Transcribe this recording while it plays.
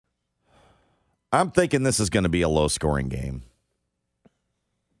I'm thinking this is going to be a low-scoring game.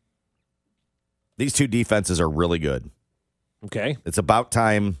 These two defenses are really good. Okay. It's about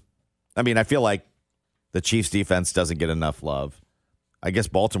time. I mean, I feel like the Chiefs' defense doesn't get enough love. I guess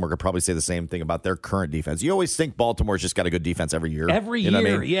Baltimore could probably say the same thing about their current defense. You always think Baltimore's just got a good defense every year. Every you know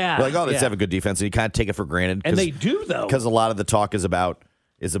year, what I mean? yeah. You're like, oh, they yeah. have a good defense, and you kind of take it for granted. And they do, though. Because a lot of the talk is about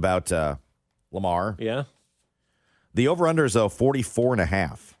Lamar. Yeah. The over-under is, though,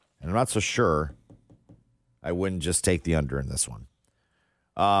 44.5. And I'm not so sure I wouldn't just take the under in this one.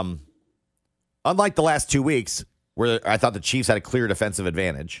 Unlike the last 2 weeks, where I thought the Chiefs had a clear defensive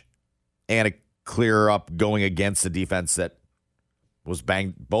advantage and a clear up going against the defense that was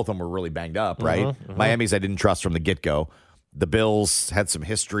banged. Both of them were really banged up, right? Miami's I didn't trust from the get-go. The Bills had some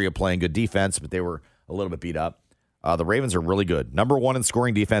history of playing good defense, but they were a little bit beat up. The Ravens are really good. Number one in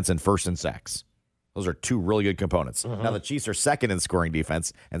scoring defense and first in sacks. Those are two really good components. Now the Chiefs are second in scoring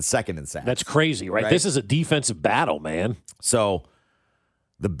defense and second in sacks. That's crazy, right? This is a defensive battle, man. So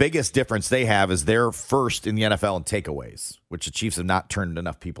the biggest difference they have is they're first in the NFL in takeaways, which the Chiefs have not turned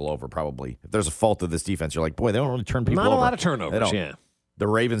enough people over, probably. If there's a fault of this defense, you're like, boy, they don't really turn people over. Not a lot of turnovers, yeah. The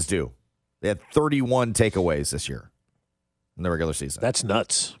Ravens do. They had 31 takeaways this year in the regular season. That's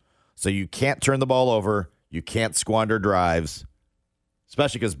nuts. So you can't turn the ball over. You can't squander drives,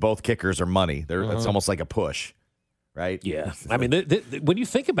 especially because both kickers are money. It's almost like a push, right? Yeah. I mean, when you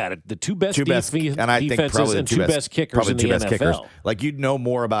think about it, the two best and I think defenses probably and two best kickers in the NFL. Kickers. Like, you'd know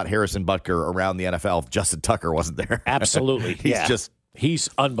more about Harrison Butker around the NFL if Justin Tucker wasn't there. Absolutely. He's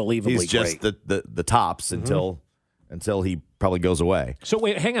unbelievably great. He's just the tops until he probably goes away. So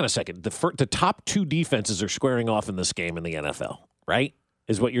wait, hang on a second. The top two defenses are squaring off in this game in the NFL, right?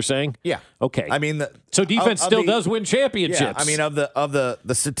 Is what you're saying? Yeah. Okay. I mean, so defense still does win championships. Yeah. I mean, of the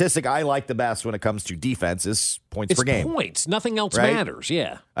statistic I like the best when it comes to defense is points per game. Points. Nothing else right? matters.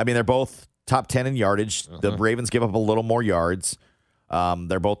 Yeah. I mean, they're both top 10 in yardage. The Ravens give up a little more yards.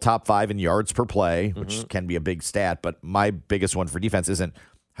 They're both top 5 in yards per play, which can be a big stat. But my biggest one for defense isn't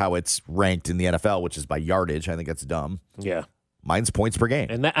how it's ranked in the NFL, which is by yardage. I think that's dumb. Yeah. Mine's points per game.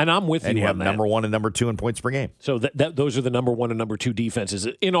 And I'm with you on that. And you have number 1 and number 2 in points per game. So those are the number 1 and number 2 defenses,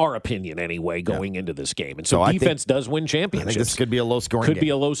 in our opinion anyway, going into this game. And so defense does win championships. I think this could be a low-scoring game. Could be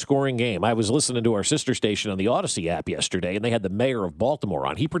a low-scoring game. I was listening to our sister station on the Odyssey app yesterday, and they had the mayor of Baltimore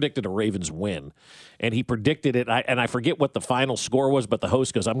on. He predicted a Ravens win, and he predicted it, and I forget what the final score was, but the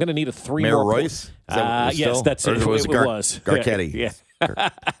host goes, I'm going to need a 3 Mayor more Royce? Yes, that's it. It was Garcetti. Yeah.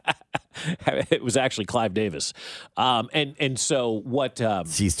 It was actually Clive Davis. And so what...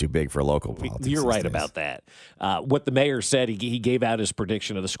 He's too big for local politics. You're right about that. What the mayor said, he gave out his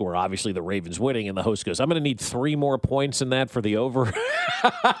prediction of the score. Obviously, the Ravens winning, and the host goes, I'm going to need 3 more points in that for the over.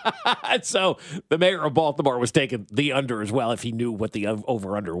 And so the mayor of Baltimore was taking the under as well if he knew what the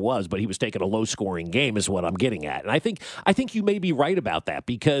over-under was, but he was taking a low-scoring game is what I'm getting at. And I think you may be right about that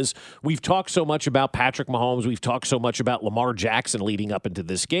because we've talked so much about Patrick Mahomes. We've talked so much about Lamar Jackson leading up into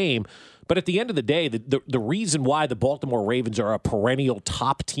this game. But at the end of the day, the reason why the Baltimore Ravens are a perennial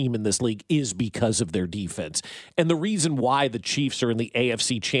top team in this league is because of their defense. And the reason why the Chiefs are in the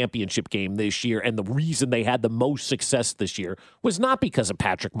AFC Championship game this year and the reason they had the most success this year was not because of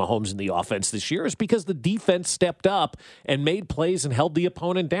Patrick Mahomes in the offense this year. It's because the defense stepped up and made plays and held the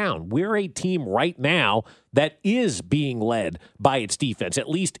opponent down. We're a team right now that is being led by its defense, at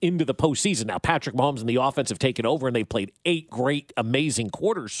least into the postseason. Now, Patrick Mahomes and the offense have taken over, and they've played 8 great, amazing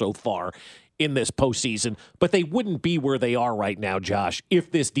quarters so far in this postseason, but they wouldn't be where they are right now, Josh, if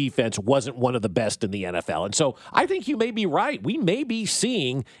this defense wasn't one of the best in the NFL. And so I think you may be right. We may be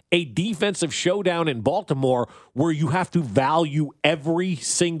seeing a defensive showdown in Baltimore where you have to value every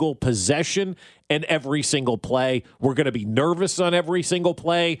single possession and every single play. We're going to be nervous on every single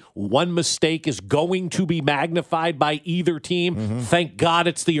play. One mistake is going to be magnified by either team. Thank God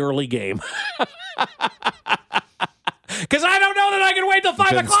it's the early game. Because I don't know that I can wait till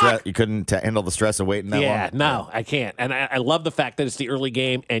 5 o'clock. You couldn't handle the stress of waiting that long? Yeah, no, I can't. And I love the fact that it's the early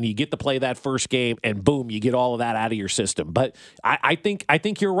game, and you get to play that first game, and boom, you get all of that out of your system. But I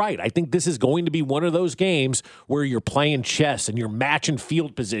think you're right. I think this is going to be one of those games where you're playing chess, and you're matching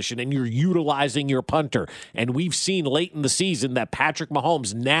field position, and you're utilizing your punter. And we've seen late in the season that Patrick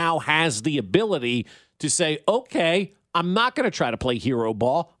Mahomes now has the ability to say, okay, I'm not going to try to play hero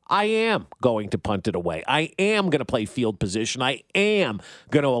ball. I am going to punt it away. I am going to play field position. I am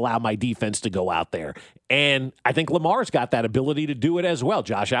going to allow my defense to go out there. And I think Lamar's got that ability to do it as well.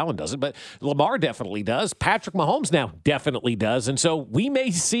 Josh Allen doesn't, but Lamar definitely does. Patrick Mahomes now definitely does. And so we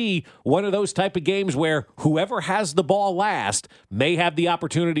may see one of those type of games where whoever has the ball last may have the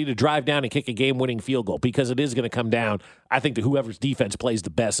opportunity to drive down and kick a game-winning field goal, because it is going to come down, I think, to whoever's defense plays the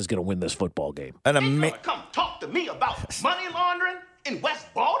best is going to win this football game. Come talk to me about money laundering in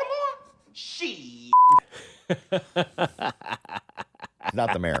West Baltimore? She.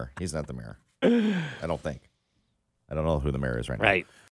 Not the mayor. He's not the mayor. I don't think. I don't know who the mayor is right now. Right.